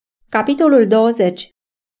Capitolul 20.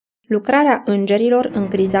 Lucrarea îngerilor în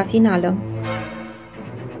criza finală.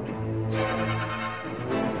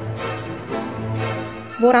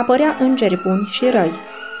 Vor apărea îngeri buni și răi.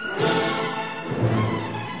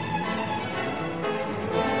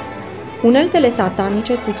 Uneltele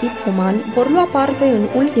satanice cu chip uman vor lua parte în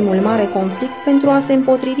ultimul mare conflict pentru a se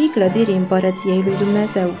împotrivi clădirii împărăției lui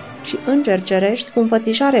Dumnezeu și îngeri cerești cu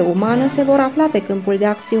înfățișare umană se vor afla pe câmpul de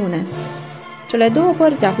acțiune. Cele două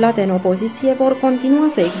părți aflate în opoziție vor continua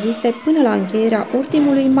să existe până la încheierea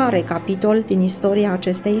ultimului mare capitol din istoria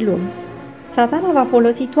acestei lumi. Satana va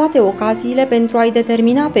folosi toate ocaziile pentru a-i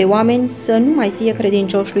determina pe oameni să nu mai fie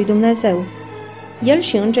credincioși lui Dumnezeu. El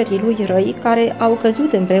și îngerii lui răi, care au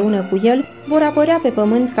căzut împreună cu el, vor apărea pe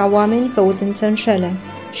pământ ca oameni căutând să înșele.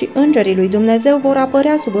 Și îngerii lui Dumnezeu vor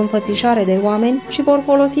apărea sub înfățișare de oameni și vor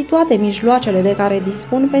folosi toate mijloacele de care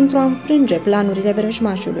dispun pentru a înfrânge planurile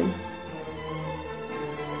vrăjmașului.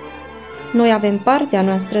 Noi avem partea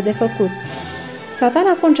noastră de făcut.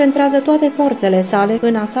 Satana concentrează toate forțele sale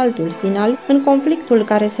în asaltul final, în conflictul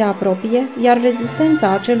care se apropie, iar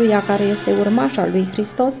rezistența aceluia care este urmaș al lui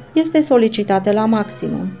Hristos este solicitată la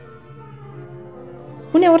maximum.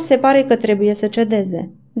 Uneori se pare că trebuie să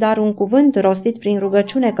cedeze, dar un cuvânt rostit prin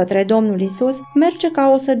rugăciune către Domnul Isus merge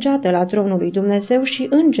ca o săgeată la tronul lui Dumnezeu și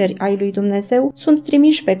îngeri ai lui Dumnezeu sunt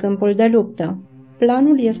trimiși pe câmpul de luptă.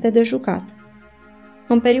 Planul este de jucat.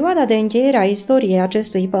 În perioada de încheiere a istoriei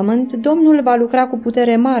acestui pământ, Domnul va lucra cu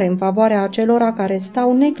putere mare în favoarea acelora care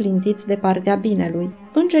stau neclintiți de partea binelui.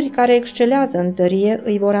 Îngerii care excelează în tărie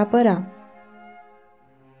îi vor apăra.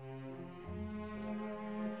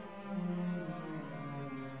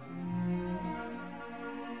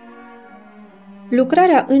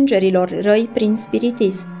 Lucrarea îngerilor răi prin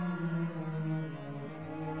spiritism.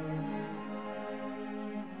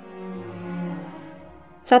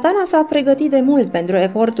 Satana s-a pregătit de mult pentru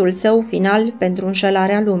efortul său final pentru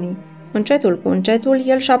înșelarea lumii. Încetul cu încetul,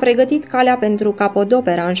 el și-a pregătit calea pentru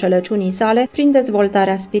capodopera înșelăciunii sale prin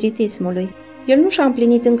dezvoltarea spiritismului. El nu și-a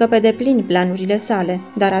împlinit încă pe deplin planurile sale,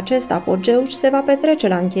 dar acest apogeu se va petrece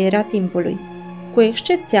la încheierea timpului. Cu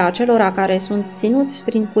excepția acelora care sunt ținuți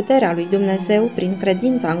prin puterea lui Dumnezeu, prin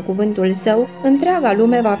credința în cuvântul său, întreaga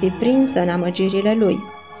lume va fi prinsă în amăgirile lui.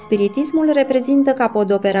 Spiritismul reprezintă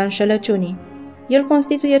capodopera înșelăciunii. El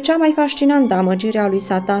constituie cea mai fascinantă amăgire a lui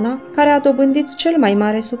Satana, care a dobândit cel mai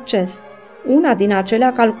mare succes. Una din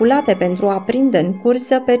acelea calculate pentru a prinde în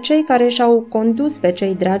cursă pe cei care și-au condus pe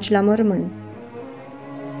cei dragi la mormânt.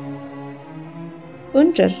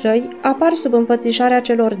 Îngeri răi apar sub înfățișarea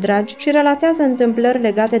celor dragi și relatează întâmplări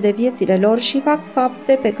legate de viețile lor și fac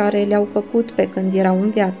fapte pe care le-au făcut pe când erau în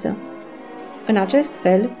viață. În acest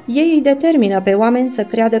fel, ei îi determină pe oameni să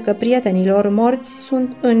creadă că prietenii lor morți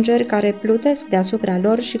sunt îngeri care plutesc deasupra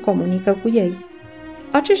lor și comunică cu ei.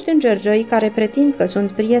 Acești îngeri răi care pretind că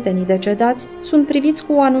sunt prietenii decedați sunt priviți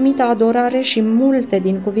cu o anumită adorare și multe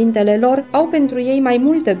din cuvintele lor au pentru ei mai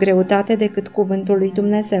multă greutate decât cuvântul lui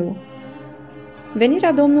Dumnezeu.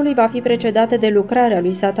 Venirea Domnului va fi precedată de lucrarea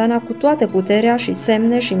lui Satana cu toată puterea și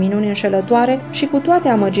semne și minuni înșelătoare și cu toate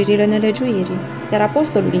amăgirile nelegiuirii, iar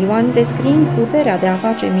apostolul Ioan, descriind puterea de a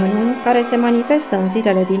face minuni care se manifestă în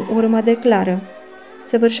zilele din urmă, declară: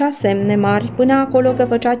 săvârșea semne mari până acolo că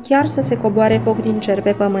făcea chiar să se coboare foc din cer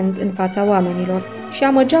pe pământ în fața oamenilor și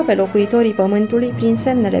amăgea pe locuitorii pământului prin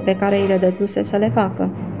semnele pe care îi le dăduse să le facă.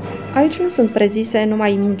 Aici nu sunt prezise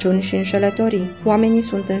numai minciuni și înșelătorii. Oamenii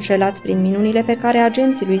sunt înșelați prin minunile pe care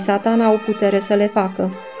agenții lui Satana au putere să le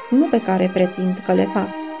facă, nu pe care pretind că le fac.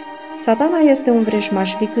 Satana este un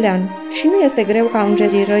vrăjmaș viclean și nu este greu ca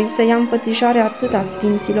îngerii răi să ia înfățișarea atât a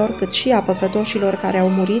sfinților cât și a păcătoșilor care au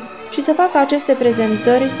murit și să facă aceste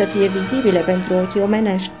prezentări să fie vizibile pentru ochii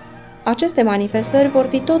omenești. Aceste manifestări vor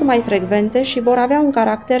fi tot mai frecvente și vor avea un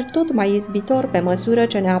caracter tot mai izbitor pe măsură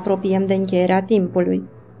ce ne apropiem de încheierea timpului.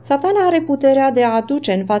 Satana are puterea de a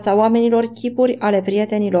aduce în fața oamenilor chipuri ale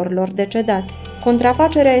prietenilor lor decedați.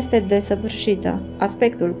 Contrafacerea este desăvârșită.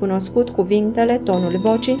 Aspectul cunoscut, cuvintele, tonul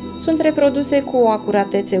vocii sunt reproduse cu o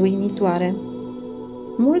acuratețe uimitoare.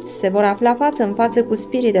 Mulți se vor afla față în față cu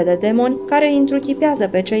spirite de demoni care întruchipează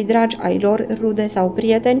pe cei dragi ai lor, rude sau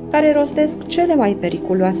prieteni, care rostesc cele mai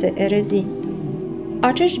periculoase erezii.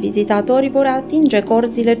 Acești vizitatori vor atinge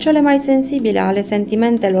corzile cele mai sensibile ale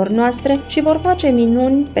sentimentelor noastre și vor face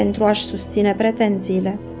minuni pentru a-și susține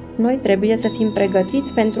pretențiile. Noi trebuie să fim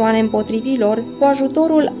pregătiți pentru a ne împotrivi lor cu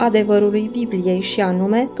ajutorul adevărului Bibliei și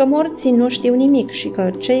anume că morții nu știu nimic și că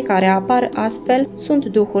cei care apar astfel sunt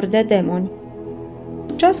duhuri de demoni.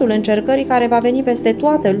 Ceasul încercării care va veni peste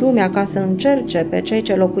toată lumea ca să încerce pe cei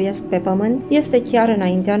ce locuiesc pe pământ este chiar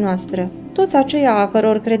înaintea noastră. Toți aceia a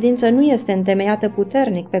căror credință nu este întemeiată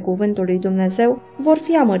puternic pe cuvântul lui Dumnezeu vor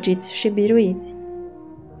fi amăgiți și biruiți.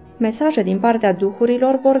 Mesaje din partea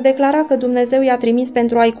duhurilor vor declara că Dumnezeu i-a trimis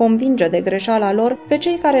pentru a-i convinge de greșeala lor pe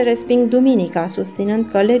cei care resping duminica, susținând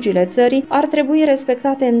că legile țării ar trebui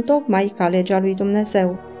respectate întocmai ca legea lui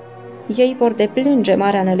Dumnezeu. Ei vor deplânge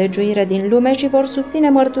marea nelegiuire din lume și vor susține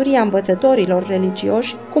mărturia învățătorilor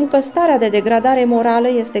religioși, cum că starea de degradare morală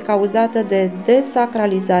este cauzată de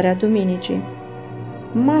desacralizarea duminicii.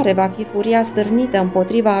 Mare va fi furia stârnită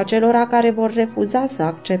împotriva acelora care vor refuza să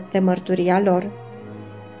accepte mărturia lor.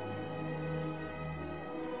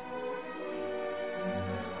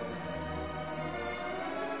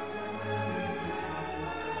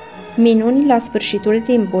 Minuni la sfârșitul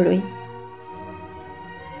timpului.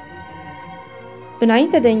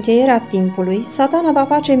 Înainte de încheierea timpului, Satana va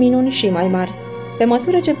face minuni și mai mari. Pe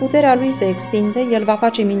măsură ce puterea lui se extinde, el va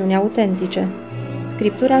face minuni autentice.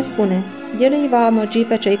 Scriptura spune: el îi va amăgi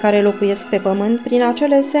pe cei care locuiesc pe pământ prin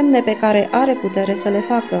acele semne pe care are putere să le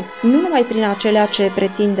facă, nu numai prin acelea ce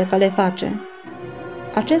pretinde că le face.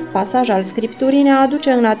 Acest pasaj al Scripturii ne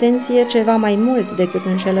aduce în atenție ceva mai mult decât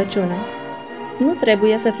înșelăciune. Nu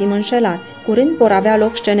trebuie să fim înșelați. Curând vor avea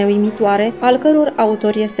loc scene uimitoare, al căror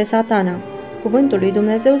autor este Satana. Cuvântul lui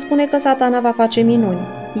Dumnezeu spune că Satana va face minuni.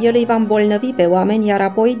 El îi va îmbolnăvi pe oameni, iar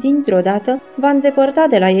apoi, dintr-o dată, va îndepărta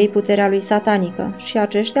de la ei puterea lui satanică și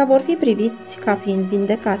aceștia vor fi priviți ca fiind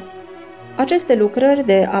vindecați. Aceste lucrări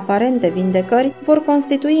de aparente vindecări vor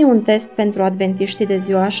constitui un test pentru adventiștii de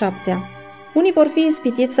ziua a șaptea. Unii vor fi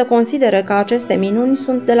ispitiți să consideră că aceste minuni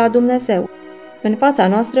sunt de la Dumnezeu. În fața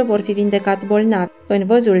noastră vor fi vindecați bolnavi, în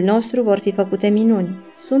văzul nostru vor fi făcute minuni.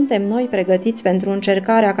 Suntem noi pregătiți pentru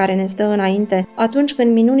încercarea care ne stă înainte atunci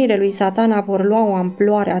când minunile lui Satana vor lua o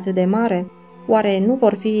amploare atât de mare? Oare nu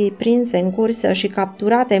vor fi prinse în cursă și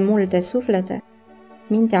capturate multe suflete?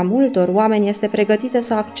 Mintea multor oameni este pregătită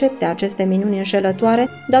să accepte aceste minuni înșelătoare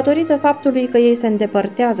datorită faptului că ei se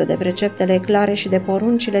îndepărtează de preceptele clare și de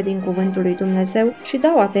poruncile din cuvântul lui Dumnezeu și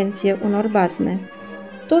dau atenție unor basme.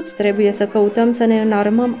 Toți trebuie să căutăm să ne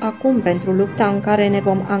înarmăm acum pentru lupta în care ne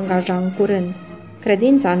vom angaja în curând.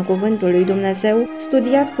 Credința în cuvântul lui Dumnezeu,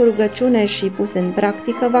 studiat cu rugăciune și pus în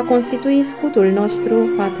practică, va constitui scutul nostru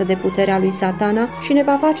față de puterea lui Satana și ne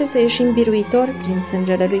va face să ieșim biruitori prin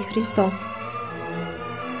sângele lui Hristos.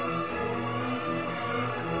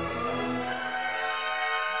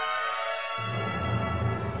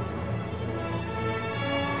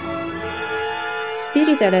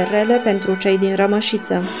 Spiritele rele pentru cei din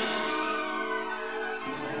rămășiță.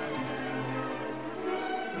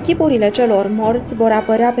 Chipurile celor morți vor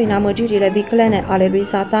apărea prin amăgirile viclene ale lui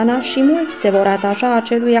Satana și mulți se vor atașa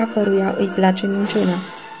aceluia căruia îi place minciuna.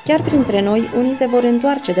 Chiar printre noi, unii se vor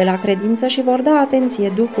întoarce de la credință și vor da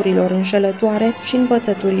atenție duhurilor înșelătoare și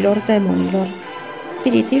învățăturilor demonilor.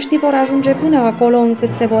 Spiritiștii vor ajunge până acolo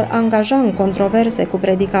încât se vor angaja în controverse cu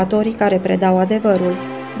predicatorii care predau adevărul.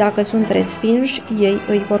 Dacă sunt respinși, ei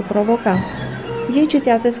îi vor provoca. Ei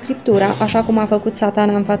citează Scriptura, așa cum a făcut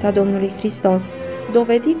Satana în fața Domnului Hristos.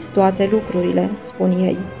 Dovediți toate lucrurile, spun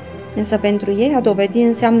ei. Însă pentru ei a dovedi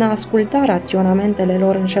înseamnă a asculta raționamentele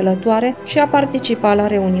lor înșelătoare și a participa la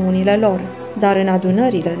reuniunile lor. Dar în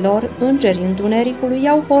adunările lor, îngerii întunericului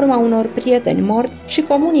iau forma unor prieteni morți și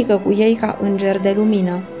comunică cu ei ca îngeri de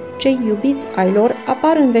lumină. Cei iubiți ai lor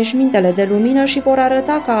apar în veșmintele de lumină și vor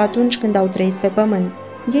arăta ca atunci când au trăit pe pământ.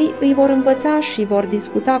 Ei îi vor învăța și vor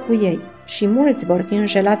discuta cu ei. Și mulți vor fi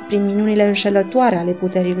înșelați prin minunile înșelătoare ale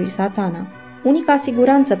puterii lui Satana. Unica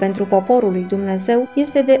siguranță pentru poporul lui Dumnezeu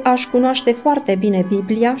este de a-și cunoaște foarte bine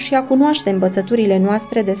Biblia și a cunoaște învățăturile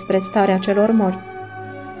noastre despre starea celor morți.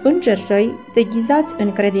 Îngeri răi, deghizați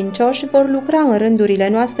în credincioși, vor lucra în rândurile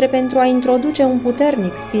noastre pentru a introduce un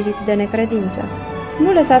puternic spirit de necredință.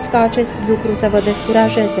 Nu lăsați ca acest lucru să vă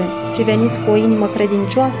descurajeze, ci veniți cu o inimă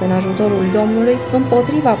credincioasă în ajutorul Domnului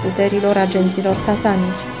împotriva puterilor agenților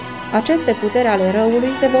satanici. Aceste puteri ale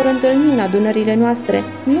răului se vor întâlni în adunările noastre,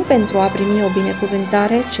 nu pentru a primi o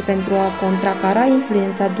binecuvântare, ci pentru a contracara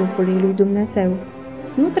influența Duhului lui Dumnezeu.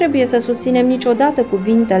 Nu trebuie să susținem niciodată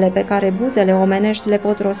cuvintele pe care buzele omenești le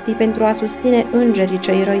pot rosti pentru a susține îngerii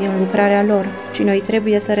cei răi în lucrarea lor, ci noi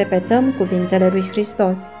trebuie să repetăm cuvintele lui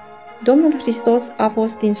Hristos. Domnul Hristos a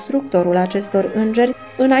fost instructorul acestor îngeri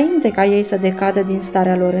înainte ca ei să decadă din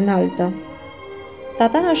starea lor înaltă.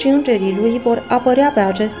 Satana și îngerii lui vor apărea pe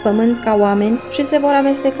acest pământ ca oameni și se vor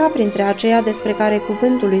amesteca printre aceia despre care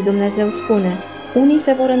cuvântul lui Dumnezeu spune: unii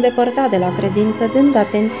se vor îndepărta de la credință, dând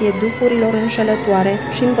atenție duhurilor înșelătoare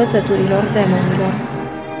și învățăturilor demonilor.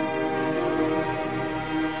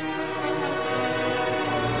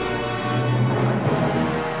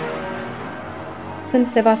 Când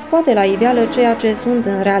se va scoate la iveală ceea ce sunt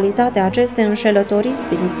în realitate aceste înșelătorii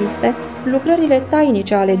spiritiste, lucrările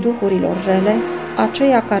tainice ale duhurilor rele,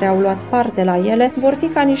 aceia care au luat parte la ele, vor fi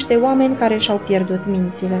ca niște oameni care și-au pierdut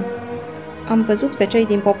mințile. Am văzut pe cei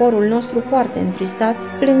din poporul nostru foarte întristați,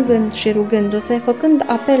 plângând și rugându-se, făcând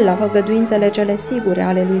apel la făgăduințele cele sigure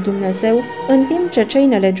ale lui Dumnezeu, în timp ce cei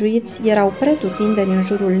nelegiuiți erau pretutindeni în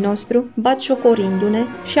jurul nostru, batjocorindu-ne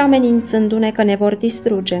și amenințându-ne că ne vor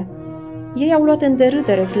distruge. Ei au luat în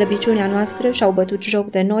derâdere slăbiciunea noastră și au bătut joc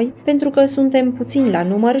de noi, pentru că suntem puțini la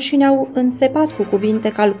număr și ne-au înțepat cu cuvinte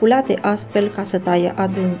calculate astfel ca să taie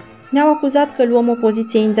adânc. Ne-au acuzat că luăm o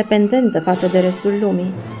poziție independentă față de restul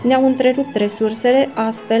lumii. Ne-au întrerupt resursele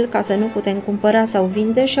astfel ca să nu putem cumpăra sau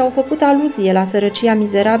vinde și au făcut aluzie la sărăcia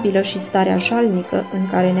mizerabilă și starea jalnică în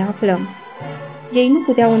care ne aflăm. Ei nu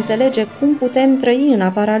puteau înțelege cum putem trăi în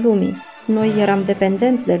afara lumii. Noi eram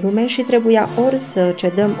dependenți de lume și trebuia ori să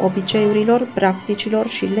cedăm obiceiurilor, practicilor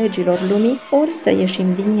și legilor lumii, ori să ieșim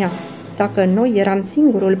din ea. Dacă noi eram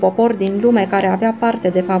singurul popor din lume care avea parte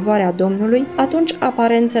de favoarea Domnului, atunci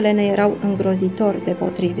aparențele ne erau îngrozitor de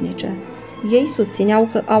potrivnice. Ei susțineau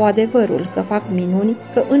că au adevărul, că fac minuni,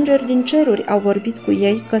 că îngeri din ceruri au vorbit cu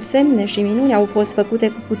ei, că semne și minuni au fost făcute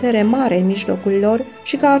cu putere mare în mijlocul lor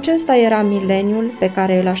și că acesta era mileniul pe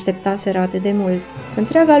care îl așteptaseră atât de mult.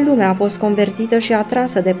 Întreaga lume a fost convertită și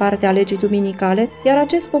atrasă de partea legii duminicale, iar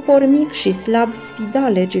acest popor mic și slab sfida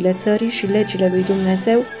legile țării și legile lui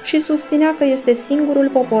Dumnezeu și susținea că este singurul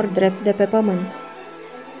popor drept de pe pământ.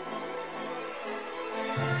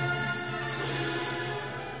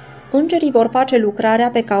 Îngerii vor face lucrarea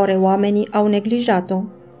pe care oamenii au neglijat-o.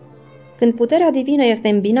 Când puterea divină este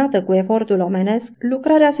îmbinată cu efortul omenesc,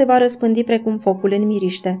 lucrarea se va răspândi precum focul în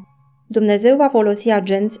miriște. Dumnezeu va folosi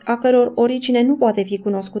agenți a căror origine nu poate fi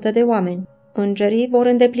cunoscută de oameni. Îngerii vor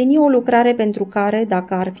îndeplini o lucrare pentru care,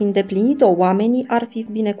 dacă ar fi îndeplinit-o oamenii, ar fi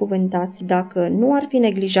binecuvântați, dacă nu ar fi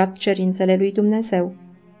neglijat cerințele lui Dumnezeu.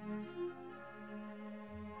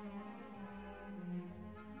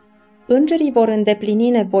 Îngerii vor îndeplini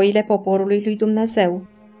nevoile poporului lui Dumnezeu.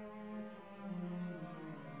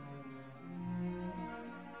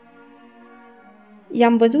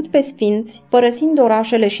 I-am văzut pe sfinți, părăsind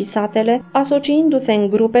orașele și satele, asociindu-se în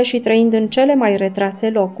grupe și trăind în cele mai retrase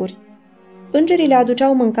locuri. Îngerii le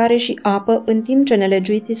aduceau mâncare și apă, în timp ce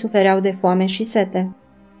nelegiuiții sufereau de foame și sete.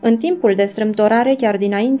 În timpul de strâmtorare, chiar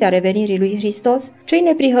dinaintea revenirii lui Hristos, cei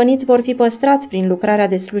neprihăniți vor fi păstrați prin lucrarea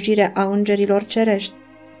de slujire a îngerilor cerești.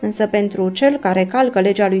 Însă pentru cel care calcă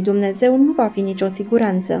legea lui Dumnezeu nu va fi nicio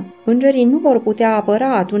siguranță. Îngerii nu vor putea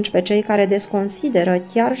apăra atunci pe cei care desconsideră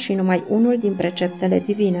chiar și numai unul din preceptele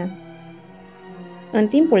divine. În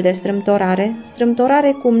timpul de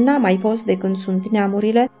strâmtorare cum n-a mai fost de când sunt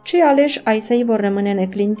neamurile, cei aleși ai săi vor rămâne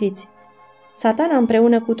neclintiți. Satana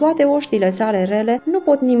împreună cu toate oștile sale rele nu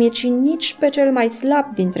pot nimici nici pe cel mai slab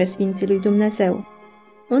dintre sfinții lui Dumnezeu.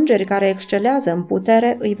 Îngeri care excelează în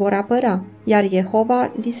putere îi vor apăra, iar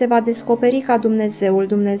Jehova li se va descoperi ca Dumnezeul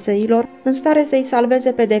dumnezeilor, în stare să-i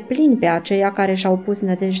salveze pe deplin pe aceia care și-au pus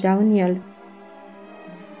nădejdea în el.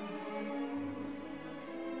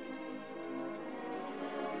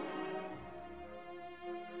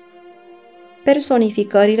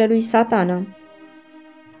 Personificările lui Satana.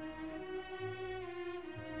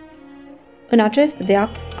 În acest veac,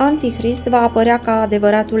 Antichrist va apărea ca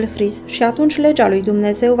adevăratul Hrist și atunci legea lui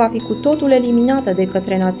Dumnezeu va fi cu totul eliminată de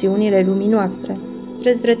către națiunile lumii noastre.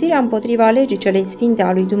 Răzdrătirea împotriva legii celei sfinte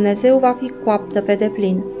a lui Dumnezeu va fi coaptă pe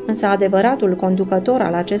deplin, însă adevăratul conducător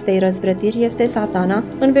al acestei răzvrătiri este Satana,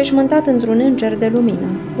 înveșmântat într-un înger de lumină.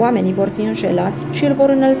 Oamenii vor fi înșelați și îl vor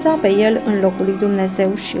înălța pe el în locul lui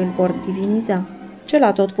Dumnezeu și îl vor diviniza. Cel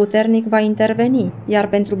atotputernic va interveni, iar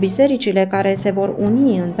pentru bisericile care se vor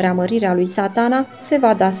uni în preamărirea lui Satana se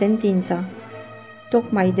va da sentința.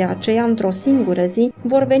 Tocmai de aceea, într-o singură zi,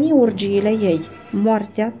 vor veni urgiile ei,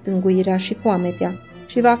 moartea, tânguirea și foametea,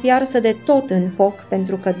 și va fi arsă de tot în foc,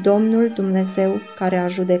 pentru că Domnul Dumnezeu, care a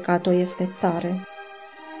judecat-o, este tare.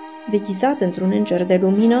 Deghizat într-un înger de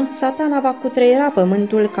lumină, Satana va cutreiera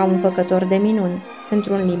pământul ca un făcător de minuni.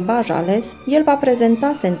 Într-un limbaj ales, el va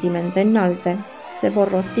prezenta sentimente înalte. Se vor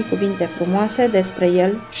rosti cuvinte frumoase despre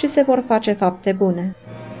el și se vor face fapte bune.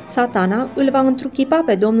 Satana îl va întruchipa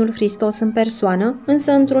pe Domnul Hristos în persoană,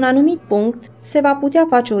 însă într-un anumit punct se va putea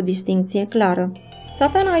face o distincție clară.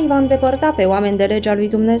 Satana îi va îndepărta pe oameni de legea lui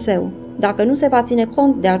Dumnezeu. Dacă nu se va ține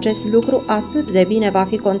cont de acest lucru, atât de bine va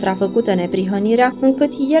fi contrafăcută neprihănirea,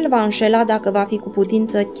 încât el va înșela dacă va fi cu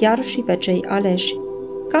putință chiar și pe cei aleși.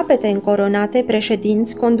 Capete încoronate,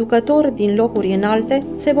 președinți, conducători din locuri înalte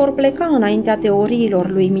se vor pleca înaintea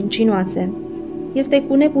teoriilor lui mincinoase. este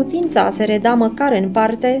cu neputința a se reda măcar în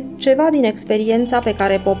parte ceva din experiența pe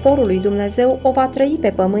care poporul lui Dumnezeu o va trăi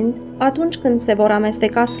pe pământ atunci când se vor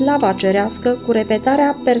amesteca slava cerească cu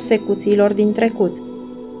repetarea persecuțiilor din trecut.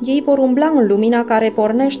 Ei vor umbla în lumina care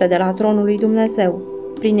pornește de la tronul lui Dumnezeu.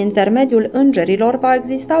 Prin intermediul îngerilor va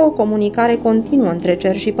exista o comunicare continuă între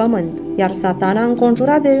cer și pământ, iar Satana,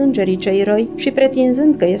 înconjurat de îngerii cei răi și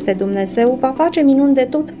pretinzând că este Dumnezeu, va face minuni de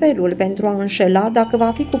tot felul pentru a înșela, dacă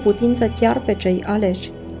va fi cu putință, chiar pe cei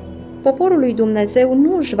aleși. Poporul lui Dumnezeu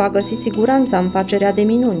nu își va găsi siguranța în facerea de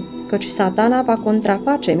minuni, căci Satana va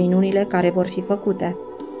contraface minunile care vor fi făcute.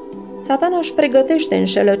 Satana își pregătește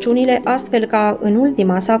înșelăciunile astfel ca, în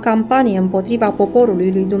ultima sa campanie împotriva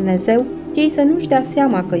poporului lui Dumnezeu, ei să nu-și dea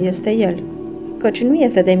seama că este el. Căci nu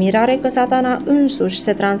este de mirare că Satana însuși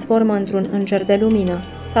se transformă într-un înger de lumină.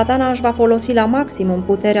 Satana își va folosi la maximum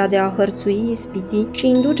puterea de a hărțui, ispiti și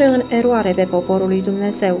induce în eroare pe poporul lui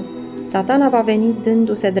Dumnezeu. Satana va veni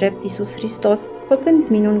dându-se drept Iisus Hristos, făcând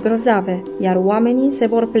minuni grozave, iar oamenii se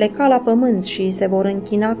vor pleca la pământ și se vor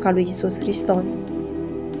închina ca lui Iisus Hristos.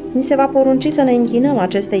 Ni se va porunci să ne închinăm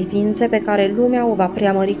acestei ființe pe care lumea o va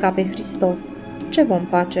preamări ca pe Hristos. Ce vom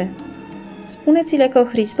face? Spuneți-le că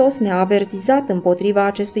Hristos ne-a avertizat împotriva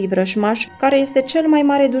acestui vrășmaș, care este cel mai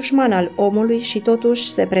mare dușman al omului și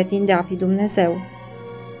totuși se pretinde a fi Dumnezeu.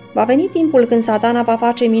 Va veni timpul când Satana va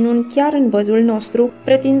face minuni chiar în văzul nostru,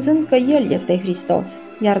 pretinzând că El este Hristos,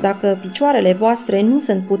 iar dacă picioarele voastre nu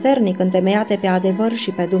sunt puternic întemeiate pe adevăr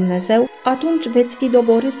și pe Dumnezeu, atunci veți fi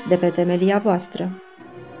doborâți de pe temelia voastră.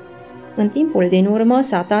 În timpul din urmă,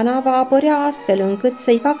 Satana va apărea astfel încât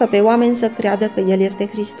să-i facă pe oameni să creadă că El este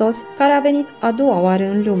Hristos, care a venit a doua oară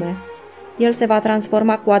în lume. El se va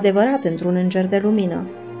transforma cu adevărat într-un înger de lumină.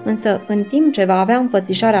 Însă, în timp ce va avea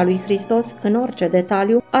înfățișarea lui Hristos în orice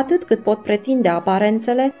detaliu, atât cât pot pretinde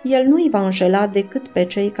aparențele, El nu îi va înșela decât pe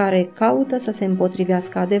cei care caută să se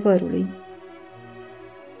împotrivească adevărului.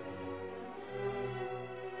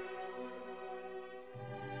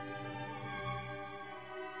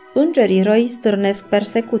 Îngerii răi stârnesc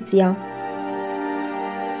persecuția.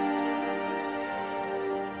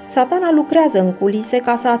 Satana lucrează în culise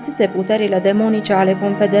ca să ațițe puterile demonice ale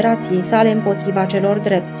confederației sale împotriva celor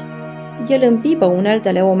drepți. El împipă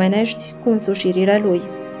uneltele omenești cu însușirile lui.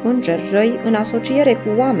 Îngeri răi, în asociere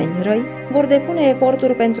cu oameni răi, vor depune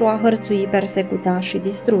eforturi pentru a hărțui, persecuta și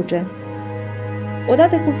distruge.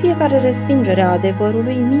 Odată cu fiecare respingere a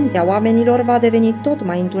adevărului, mintea oamenilor va deveni tot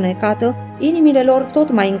mai întunecată, inimile lor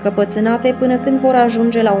tot mai încăpățânate până când vor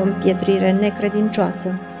ajunge la o împietrire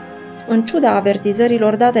necredincioasă. În ciuda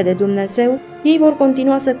avertizărilor date de Dumnezeu, ei vor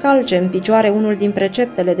continua să calce în picioare unul din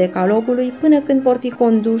preceptele decalogului până când vor fi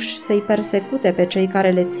conduși să-i persecute pe cei care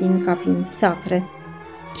le țin ca fiind sacre.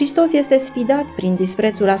 Hristos este sfidat prin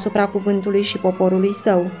disprețul asupra cuvântului și poporului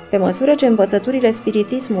său. Pe măsură ce învățăturile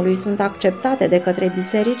spiritismului sunt acceptate de către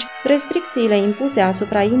biserici, restricțiile impuse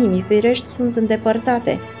asupra inimii firești sunt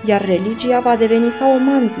îndepărtate, iar religia va deveni ca o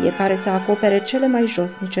mantie care să acopere cele mai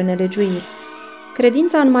josnice nelegiuiri.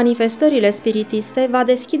 Credința în manifestările spiritiste va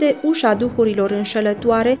deschide ușa duhurilor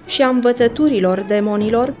înșelătoare și a învățăturilor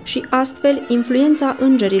demonilor și astfel influența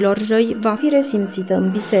îngerilor răi va fi resimțită în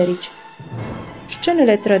biserici.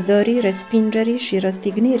 Scenele trădării, respingerii și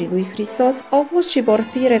răstignirii lui Hristos au fost și vor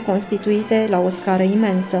fi reconstituite la o scară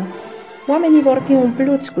imensă. Oamenii vor fi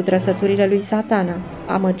umpluți cu trăsăturile lui Satana.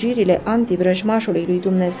 Amăgirile antivrăjmașului lui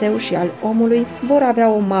Dumnezeu și al omului vor avea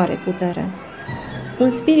o mare putere. Un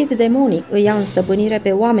spirit demonic îi ia în stăpânire pe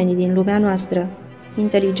oamenii din lumea noastră.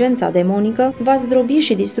 Inteligența demonică va zdrobi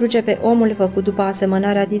și distruge pe omul făcut după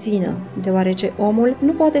asemănarea divină, deoarece omul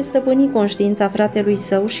nu poate stăpâni conștiința fratelui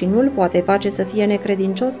său și nu îl poate face să fie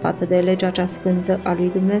necredincios față de legea cea sfântă a lui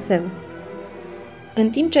Dumnezeu. În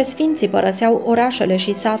timp ce sfinții părăseau orașele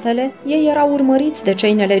și satele, ei erau urmăriți de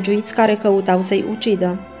cei nelegiuiți care căutau să-i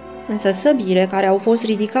ucidă. Însă săbiile care au fost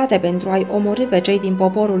ridicate pentru a-i omorî pe cei din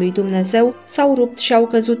poporul lui Dumnezeu s-au rupt și au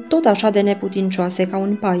căzut tot așa de neputincioase ca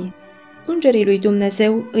un pai. Îngerii lui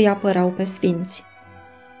Dumnezeu îi apărau pe sfinți.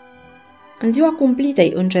 În ziua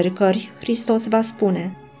cumplitei încercări, Hristos va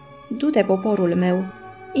spune: Du-te, poporul meu,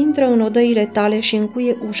 intră în odăile tale și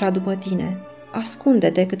încuie ușa după tine.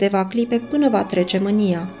 Ascunde-te câteva clipe până va trece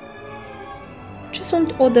mânia. Ce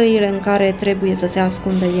sunt odăile în care trebuie să se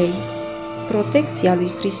ascundă ei? Protecția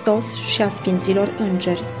lui Hristos și a sfinților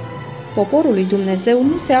îngeri. Poporul lui Dumnezeu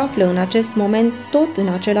nu se află în acest moment tot în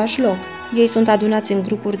același loc. Ei sunt adunați în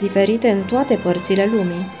grupuri diferite în toate părțile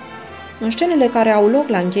lumii. În scenele care au loc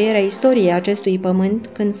la încheierea istoriei acestui pământ,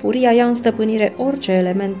 când furia ia în stăpânire orice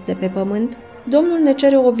element de pe pământ, Domnul ne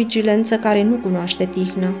cere o vigilență care nu cunoaște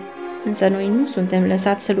tihnă. Însă noi nu suntem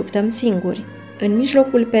lăsați să luptăm singuri. În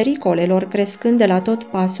mijlocul pericolelor crescând de la tot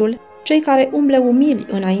pasul, cei care umblă umili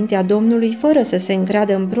înaintea Domnului fără să se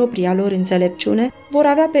încreadă în propria lor înțelepciune, vor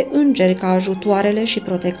avea pe îngeri ca ajutoarele și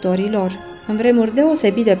protectorii lor. În vremuri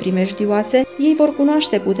deosebit de primejdioase, ei vor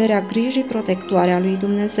cunoaște puterea grijii protectoare a lui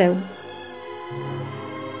Dumnezeu.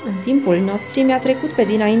 În timpul nopții mi-a trecut pe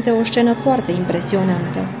dinainte o scenă foarte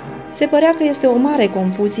impresionantă. Se părea că este o mare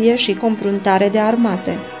confuzie și confruntare de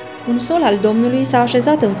armate. Un sol al Domnului s-a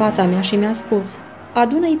așezat în fața mea și mi-a spus: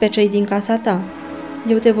 "Adună-i pe cei din casa ta.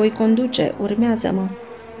 Eu te voi conduce, urmează-mă."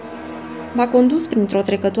 M-a condus printr-o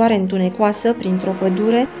trecătoare întunecoasă, printr-o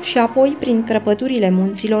pădure și apoi prin crăpăturile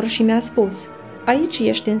munților și mi-a spus: "Aici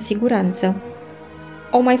ești în siguranță."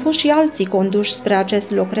 Au mai fost și alții conduși spre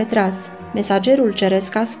acest loc retras. Mesagerul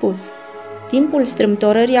ceresc a spus: "Timpul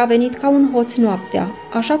strâmtorării a venit ca un hoț noaptea,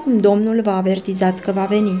 așa cum Domnul v-a avertizat că va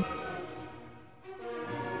veni."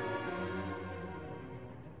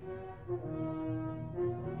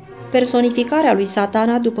 Personificarea lui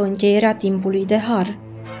Satana după încheierea timpului de har.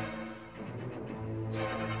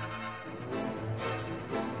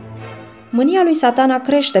 Mânia lui Satana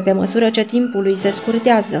crește pe măsură ce timpul lui se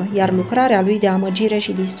scurtează, iar lucrarea lui de amăgire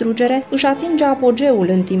și distrugere își atinge apogeul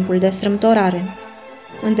în timpul de strâmtorare.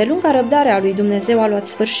 Îndelunga răbdarea lui Dumnezeu a luat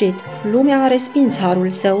sfârșit. Lumea a respins harul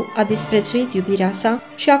său, a disprețuit iubirea sa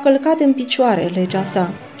și a călcat în picioare legea sa.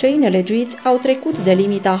 Cei nelegiuiți au trecut de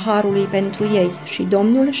limita harului pentru ei și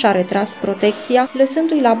Domnul și-a retras protecția,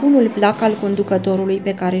 lăsându-i la bunul plac al conducătorului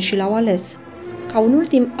pe care și l-au ales. Ca un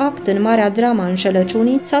ultim act în marea drama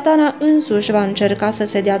înșelăciunii, Satana însuși va încerca să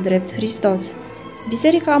se dea drept Hristos.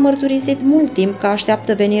 Biserica a mărturisit mult timp că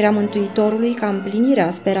așteaptă venirea Mântuitorului ca împlinirea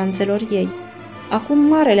speranțelor ei. Acum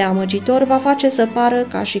marele amăgitor va face să pară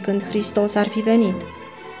ca și când Hristos ar fi venit.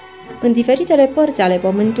 În diferitele părți ale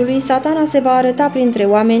pământului, Satana se va arăta printre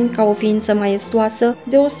oameni ca o ființă maestoasă,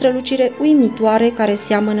 de o strălucire uimitoare care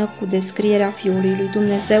seamănă cu descrierea Fiului lui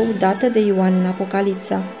Dumnezeu dată de Ioan în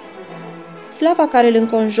Apocalipsa. Slava care îl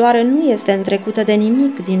înconjoară nu este întrecută de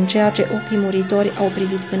nimic din ceea ce ochii muritori au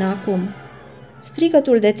privit până acum.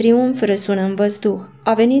 Strigătul de triumf răsună în văzduh: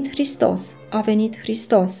 "A venit Hristos! A venit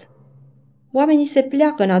Hristos!" Oamenii se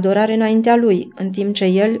pleacă în adorare înaintea lui, în timp ce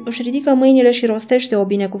el își ridică mâinile și rostește o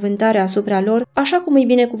binecuvântare asupra lor, așa cum îi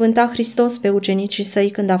binecuvânta Hristos pe ucenicii săi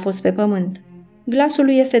când a fost pe pământ. Glasul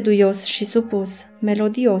lui este duios și supus,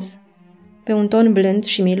 melodios. Pe un ton blând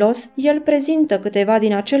și milos, el prezintă câteva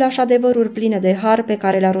din aceleași adevăruri pline de har pe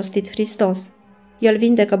care le-a rostit Hristos. El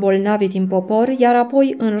vindecă bolnavii din popor, iar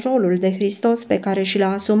apoi, în rolul de Hristos pe care și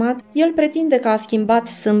l-a asumat, el pretinde că a schimbat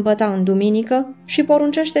sâmbăta în duminică și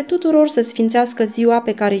poruncește tuturor să sfințească ziua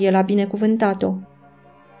pe care el a binecuvântat-o.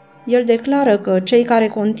 El declară că cei care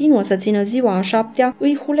continuă să țină ziua a șaptea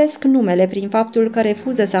îi hulesc numele prin faptul că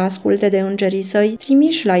refuză să asculte de îngerii săi,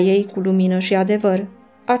 trimiși la ei cu lumină și adevăr.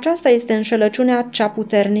 Aceasta este înșelăciunea cea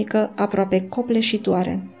puternică, aproape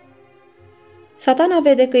copleșitoare. Satana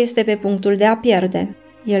vede că este pe punctul de a pierde.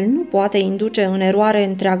 El nu poate induce în eroare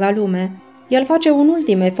întreaga lume. El face un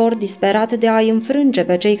ultim efort disperat de a-i înfrânge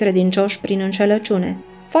pe cei credincioși prin înșelăciune.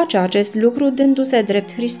 Face acest lucru dându-se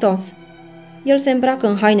drept Hristos. El se îmbracă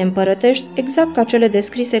în haine împărătești, exact ca cele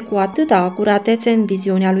descrise cu atâta acuratețe în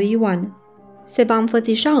viziunea lui Ioan. Se va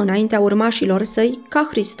înfățișa înaintea urmașilor săi ca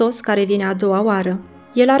Hristos care vine a doua oară.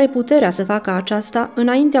 El are puterea să facă aceasta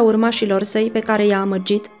înaintea urmașilor săi pe care i-a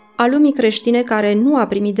amăgit, a lumii creștine care nu a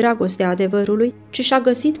primit dragostea adevărului, ci și-a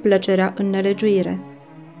găsit plăcerea în nelegiuire.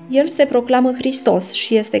 El se proclamă Hristos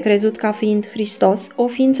și este crezut ca fiind Hristos, o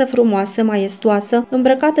ființă frumoasă, maestoasă,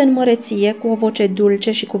 îmbrăcată în măreție, cu o voce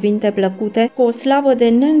dulce și cuvinte plăcute, cu o slavă de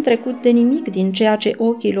neîntrecut de nimic din ceea ce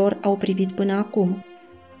ochii lor au privit până acum.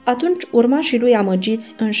 Atunci urmașii lui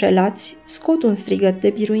amăgiți, înșelați, scot un strigăt de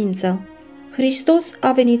biruință. Hristos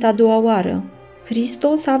a venit a doua oară.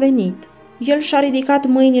 Hristos a venit. El și-a ridicat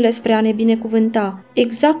mâinile spre a ne binecuvânta,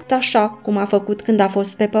 exact așa cum a făcut când a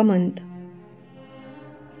fost pe pământ.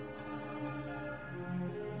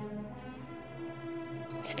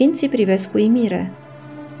 Sfinții privesc cu uimire.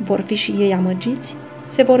 Vor fi și ei amăgiți?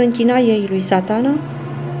 Se vor închina ei lui Satana?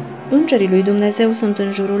 Îngerii lui Dumnezeu sunt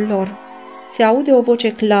în jurul lor. Se aude o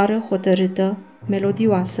voce clară, hotărâtă,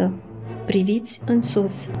 melodioasă. Priviți în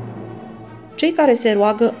sus. Cei care se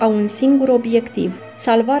roagă au un singur obiectiv,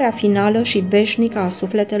 salvarea finală și veșnică a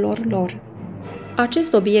sufletelor lor.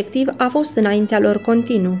 Acest obiectiv a fost înaintea lor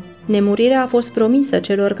continuu. Nemurirea a fost promisă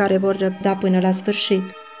celor care vor răbda până la sfârșit.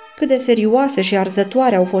 Cât de serioase și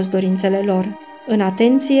arzătoare au fost dorințele lor. În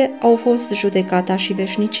atenție au fost judecata și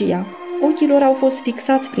veșnicia. Ochii lor au fost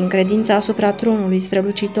fixați prin credința asupra tronului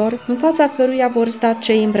strălucitor, în fața căruia vor sta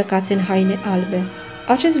cei îmbrăcați în haine albe.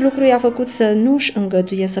 Acest lucru i-a făcut să nu-și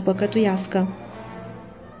îngăduie să păcătuiască.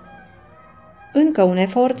 Încă un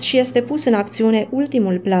efort și este pus în acțiune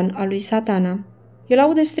ultimul plan al lui Satana. El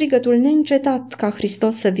aude strigătul neîncetat ca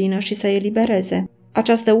Hristos să vină și să elibereze.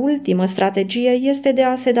 Această ultimă strategie este de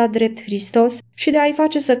a se da drept Hristos și de a-i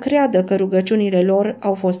face să creadă că rugăciunile lor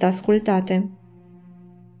au fost ascultate.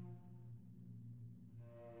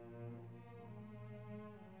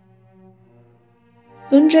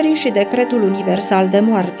 Îngerii și decretul universal de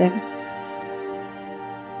moarte.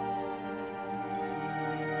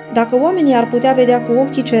 Dacă oamenii ar putea vedea cu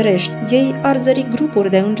ochii cerești, ei ar zări grupuri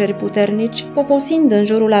de îngeri puternici, poposind în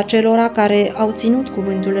jurul acelora care au ținut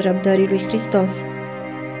cuvântul răbdării lui Hristos.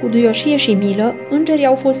 Cu duioșie și milă, îngerii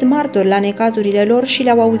au fost martori la necazurile lor și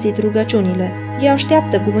le-au auzit rugăciunile. Ei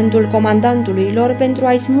așteaptă cuvântul comandantului lor pentru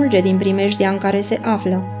a-i smulge din primejdia în care se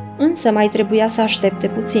află. Însă mai trebuia să aștepte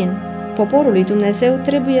puțin. Poporul lui Dumnezeu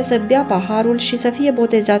trebuie să bea paharul și să fie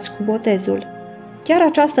botezați cu botezul. Chiar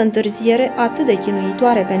această întârziere, atât de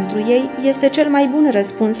chinuitoare pentru ei, este cel mai bun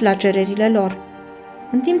răspuns la cererile lor.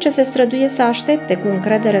 În timp ce se străduie să aștepte cu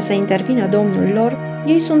încredere să intervină Domnul lor,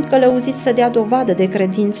 ei sunt călăuziți să dea dovadă de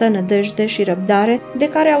credință, nădejde și răbdare, de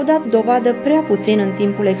care au dat dovadă prea puțin în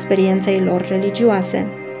timpul experienței lor religioase.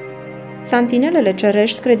 Santinelele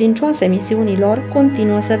cerești credincioase misiunii lor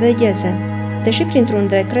continuă să vegheze. Deși printr-un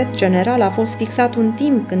decret general a fost fixat un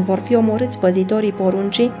timp când vor fi omorâți păzitorii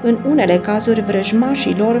poruncii, în unele cazuri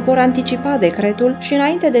vrăjmașii lor vor anticipa decretul și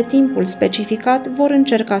înainte de timpul specificat vor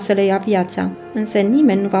încerca să le ia viața. Însă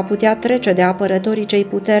nimeni nu va putea trece de apărătorii cei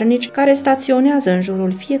puternici care staționează în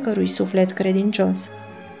jurul fiecărui suflet credincios.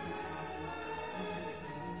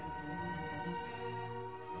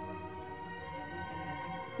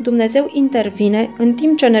 Dumnezeu intervine în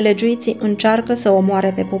timp ce nelegiuiții încearcă să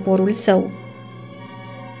omoare pe poporul său.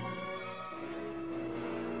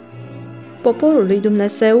 Poporul lui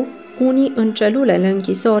Dumnezeu, unii în celulele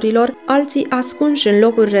închisorilor, alții ascunși în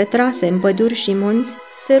locuri retrase în păduri și munți,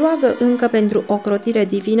 se roagă încă pentru ocrotire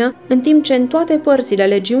divină, în timp ce în toate părțile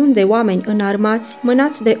legiuni de oameni înarmați,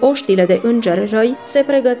 mânați de oștile de îngeri răi, se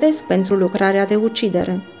pregătesc pentru lucrarea de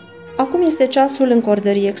ucidere. Acum este ceasul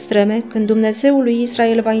încordării extreme, când Dumnezeul lui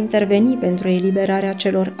Israel va interveni pentru eliberarea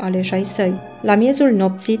celor aleși ai săi. La miezul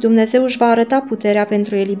nopții, Dumnezeu își va arăta puterea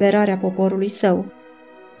pentru eliberarea poporului său.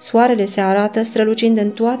 Soarele se arată strălucind în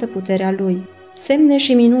toată puterea lui. Semne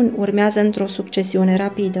și minuni urmează într-o succesiune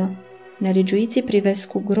rapidă. Nelegiuiții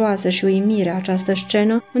privesc cu groază și uimire această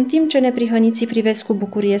scenă, în timp ce neprihăniții privesc cu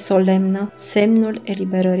bucurie solemnă semnul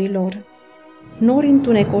eliberării lor. Nori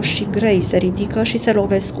întunecoși și grei se ridică și se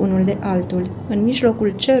lovesc unul de altul. În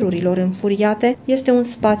mijlocul cerurilor înfuriate este un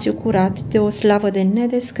spațiu curat de o slavă de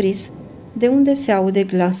nedescris, de unde se aude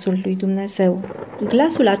glasul lui Dumnezeu.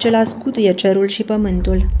 Glasul acela zguduie cerul și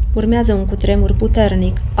pământul. Urmează un cutremur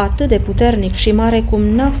puternic, atât de puternic și mare cum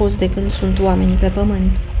n-a fost de când sunt oamenii pe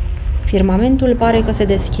pământ. Firmamentul pare că se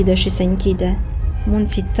deschide și se închide.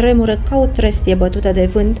 Munții tremură ca o trestie bătută de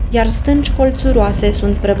vânt, iar stânci colțuroase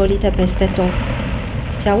sunt prăvălite peste tot.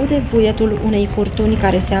 Se aude vuietul unei furtuni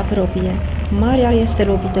care se apropie. Marea este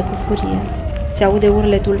lovită cu furie. Se aude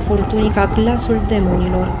urletul furtunii ca glasul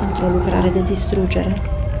demonilor într-o lucrare de distrugere.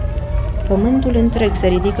 Pământul întreg se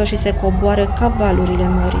ridică și se coboară ca valurile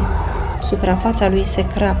mării. Suprafața lui se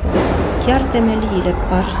crapă, chiar temeliile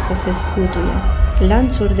par că se scutuie.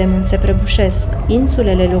 Lanțuri de munți se prăbușesc,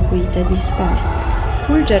 insulele locuite dispar.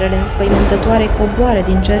 Fulgerele înspăimântătoare coboară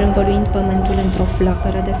din cer învăluind pământul într-o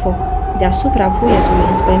flacără de foc. Deasupra vuietului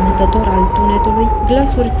înspăimântător al tunetului,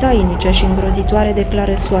 glasuri tainice și îngrozitoare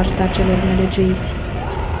declară soarta celor nelegiuiți.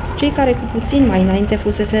 Cei care cu puțin mai înainte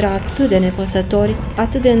fuseseră atât de nepăsători,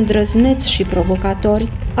 atât de îndrăzneți și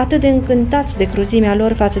provocatori, atât de încântați de cruzimea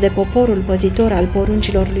lor față de poporul păzitor al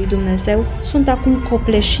poruncilor lui Dumnezeu, sunt acum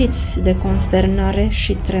copleșiți de consternare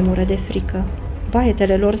și tremură de frică.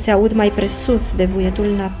 Vaetele lor se aud mai presus de vuietul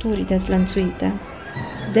naturii dezlănțuite.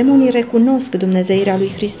 Demonii recunosc dumnezeirea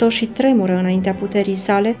lui Hristos și tremură înaintea puterii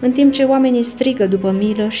sale, în timp ce oamenii strigă după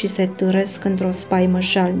milă și se târăsc într-o spaimă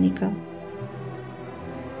jalnică.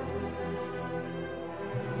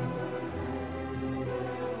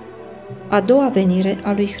 A doua venire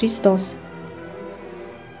a lui Hristos.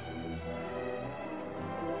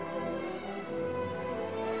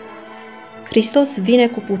 Hristos vine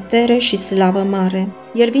cu putere și slavă mare.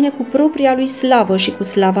 El vine cu propria lui slavă și cu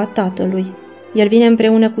slava Tatălui. El vine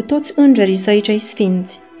împreună cu toți îngerii săi cei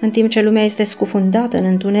sfinți. În timp ce lumea este scufundată în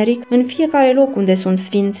întuneric, în fiecare loc unde sunt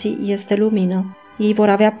sfinții este lumină. Ei vor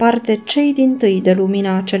avea parte cei dintâi de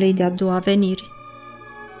lumina celei de-a doua veniri.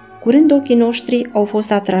 Curând ochii noștri au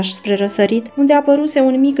fost atrași spre răsărit, unde apăruse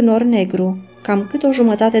un mic nor negru, cam cât o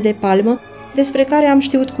jumătate de palmă, despre care am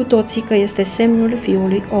știut cu toții că este semnul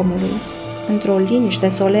Fiului Omului. Într-o liniște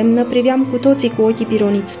solemnă priveam cu toții cu ochii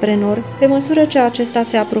pironiți spre nor, pe măsură ce acesta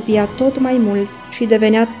se apropia tot mai mult și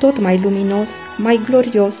devenea tot mai luminos, mai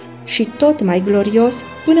glorios și tot mai glorios,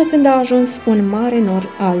 până când a ajuns un mare nor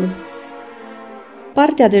alb.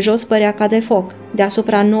 Partea de jos părea ca de foc.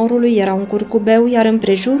 Deasupra norului era un curcubeu, iar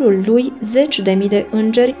împrejurul lui 10.000 de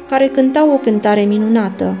îngeri care cântau o cântare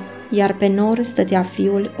minunată, iar pe nor stătea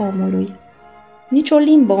Fiul omului. Nici o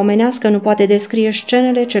limbă omenească nu poate descrie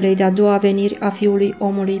scenele celei de-a doua veniri a Fiului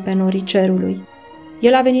omului pe norii cerului.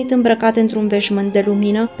 El a venit îmbrăcat într-un veșmânt de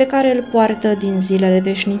lumină pe care îl poartă din zilele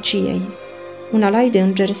veșniciei. Un alai de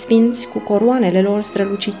îngeri sfinți, cu coroanele lor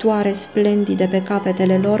strălucitoare, splendide pe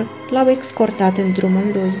capetele lor, l-au escortat în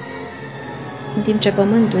drumul lui. În timp ce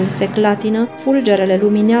pământul se clatină, fulgerele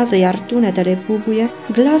luminează, iar tunetele bubuie,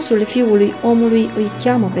 glasul Fiului omului îi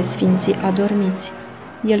cheamă pe sfinții adormiți.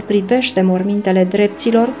 El privește mormintele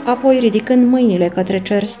drepților, apoi ridicând mâinile către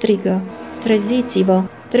cer strigă: Treziți-vă,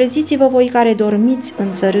 treziți-vă voi care dormiți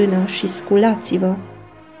în țărână și sculați-vă!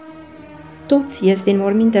 Toți ies din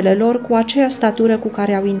mormintele lor cu aceeași statură cu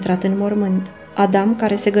care au intrat în mormânt. Adam,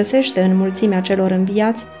 care se găsește în mulțimea celor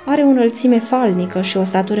înviați, are o înălțime falnică și o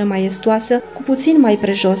statură maestoasă, cu puțin mai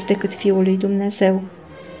prejos decât Fiul lui Dumnezeu.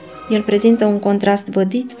 El prezintă un contrast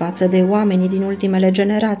vădit față de oamenii din ultimele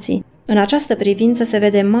generații. În această privință se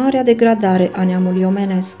vede marea degradare a neamului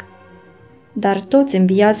omenesc. Dar toți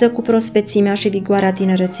înviază cu prospețimea și vigoarea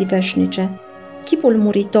tinereții veșnice. Chipul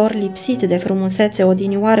muritor, lipsit de frumusețe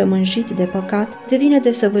odinioară, mânjit de păcat, devine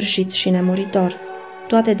desăvârșit și nemuritor.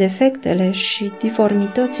 Toate defectele și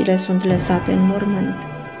diformitățile sunt lăsate în mormânt.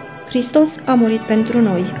 Hristos a murit pentru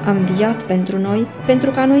noi, a înviat pentru noi,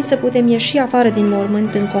 pentru ca noi să putem ieși afară din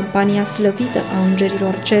mormânt în compania slăvită a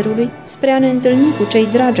îngerilor cerului, spre a ne întâlni cu cei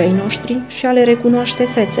dragi ai noștri și a le recunoaște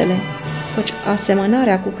fețele, căci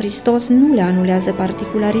asemănarea cu Hristos nu le anulează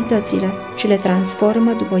particularitățile, ci le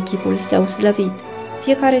transformă după chipul său slăvit.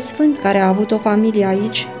 Fiecare sfânt care a avut o familie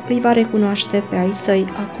aici îi va recunoaște pe ai săi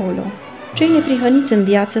acolo. Cei neprihăniți în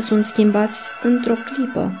viață sunt schimbați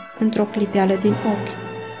într-o clipeală din ochi.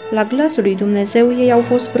 La glasul lui Dumnezeu ei au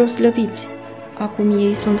fost proslăviți. Acum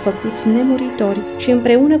ei sunt făcuți nemuritori și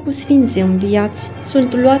împreună cu sfinții înviați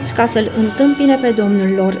sunt luați ca să-L întâmpine pe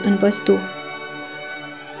Domnul lor în văstuh.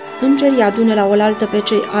 Îngerii adună la oaltă pe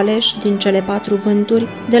cei aleși din cele 4 vânturi,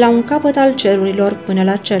 de la un capăt al cerurilor până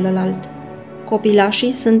la celălalt.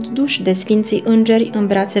 Copilașii sunt duși de sfinții îngeri în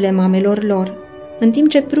brațele mamelor lor. În timp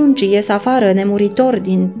ce pruncii ies afară nemuritori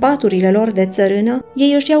din paturile lor de țărână,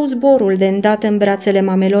 ei își iau zborul de îndată în brațele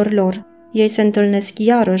mamelor lor. Ei se întâlnesc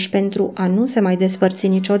iarăși pentru a nu se mai despărți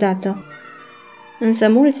niciodată. Însă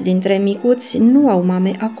mulți dintre micuți nu au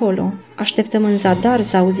mame acolo. Așteptăm în zadar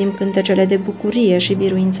să auzim cântecele de bucurie și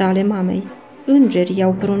biruința ale mamei. Îngerii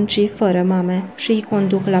iau pruncii fără mame și îi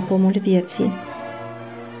conduc la pomul vieții.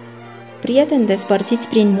 Prieteni despărțiți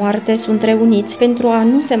prin moarte sunt reuniți pentru a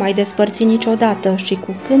nu se mai despărți niciodată și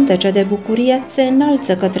cu cântece de bucurie se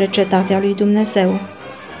înalță către cetatea lui Dumnezeu.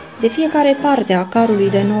 De fiecare parte a carului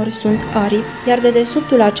de nor sunt aripi, iar de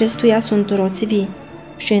dedesubtul acestuia sunt roți vii.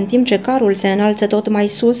 Și în timp ce carul se înalță tot mai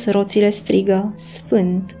sus, roțile strigă,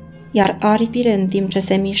 Sfânt, iar aripile în timp ce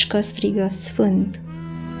se mișcă strigă, Sfânt.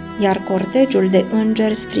 Iar cortegiul de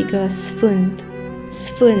îngeri strigă, Sfânt,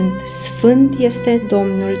 Sfânt, Sfânt este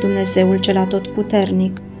Domnul Dumnezeul cel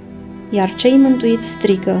atotputernic. Iar cei mântuiți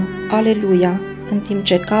strigă, Aleluia, în timp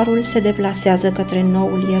ce carul se deplasează către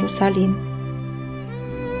noul Ierusalim.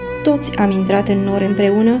 Toți am intrat în nor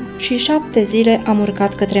împreună și 7 zile am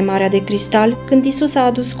urcat către Marea de Cristal, când Iisus a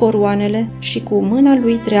adus coroanele și cu mâna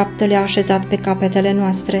lui dreaptă le-a așezat pe capetele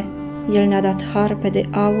noastre. El ne-a dat harpe de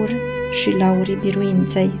aur și laurii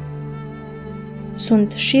biruinței.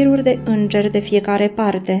 Sunt șiruri de îngeri de fiecare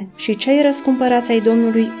parte și cei răscumpărați ai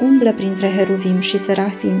Domnului umblă printre heruvim și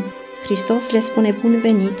serafim. Hristos le spune bun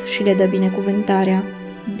venit și le dă binecuvântarea.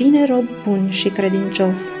 Bine, rob bun și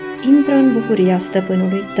credincios, intră în bucuria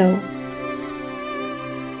stăpânului tău.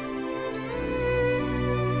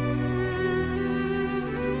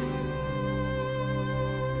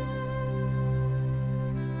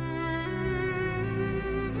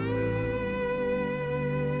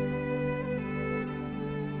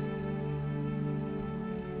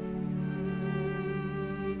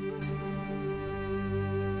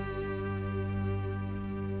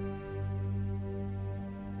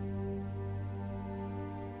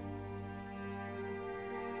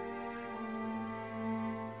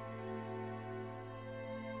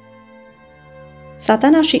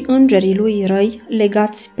 Satana și îngerii lui răi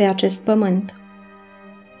legați pe acest pământ.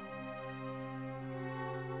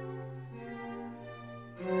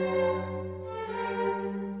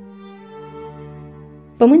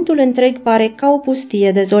 Pământul întreg pare ca o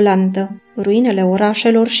pustie dezolantă. Ruinele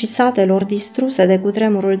orașelor și satelor distruse de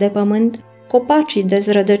cutremurul de pământ, copacii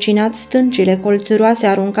dezrădăcinați, stâncile colțuroase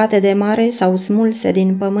aruncate de mare sau smulse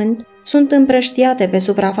din pământ, sunt împrăștiate pe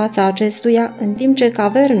suprafața acestuia, în timp ce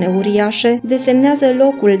caverne uriașe desemnează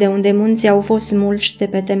locul de unde munții au fost smulși de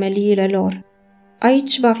pe temeliile lor.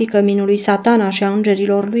 Aici va fi căminul lui Satana și a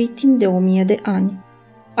îngerilor lui timp de 1000 de ani.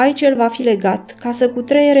 Aici el va fi legat, ca să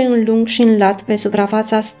cutreiere în lung și în lat pe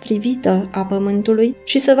suprafața strivită a pământului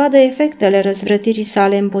și să vadă efectele răzvrătirii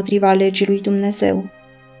sale împotriva legii lui Dumnezeu.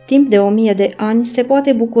 Timp de 1000 de ani se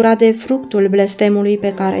poate bucura de fructul blestemului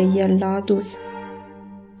pe care el l-a adus.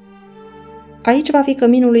 Aici va fi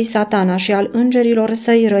căminul lui Satana și al îngerilor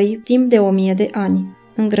săi răi timp de 1000 de ani.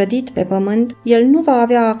 Îngrădit pe pământ, el nu va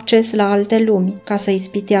avea acces la alte lumi, ca să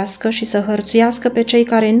ispitească și să hărțuiască pe cei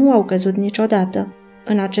care nu au căzut niciodată.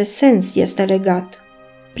 În acest sens este legat.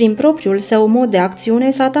 Prin propriul său mod de acțiune,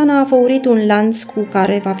 Satana a făurit un lanț cu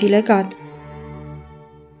care va fi legat.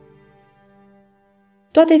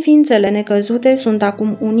 Toate ființele necăzute sunt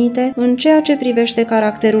acum unite în ceea ce privește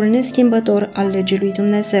caracterul neschimbător al legii lui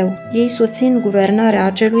Dumnezeu. Ei susțin guvernarea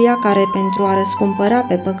aceluia care, pentru a răscumpăra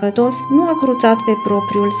pe păcătos, nu a cruțat pe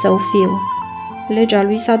propriul său fiu. Legea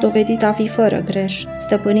lui s-a dovedit a fi fără greș.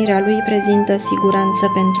 Stăpânirea lui prezintă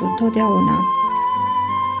siguranță pentru totdeauna.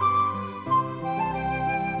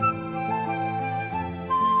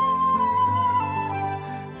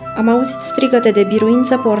 Am auzit strigăte de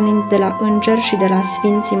biruință pornind de la îngeri și de la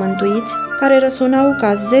sfinții mântuiți, care răsunau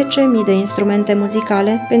ca 10.000 de instrumente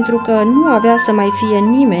muzicale, pentru că nu avea să mai fie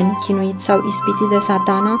nimeni chinuit sau ispitit de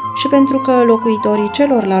Satana și pentru că locuitorii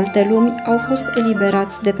celorlalte lumi au fost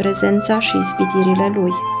eliberați de prezența și ispitirile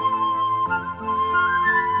lui.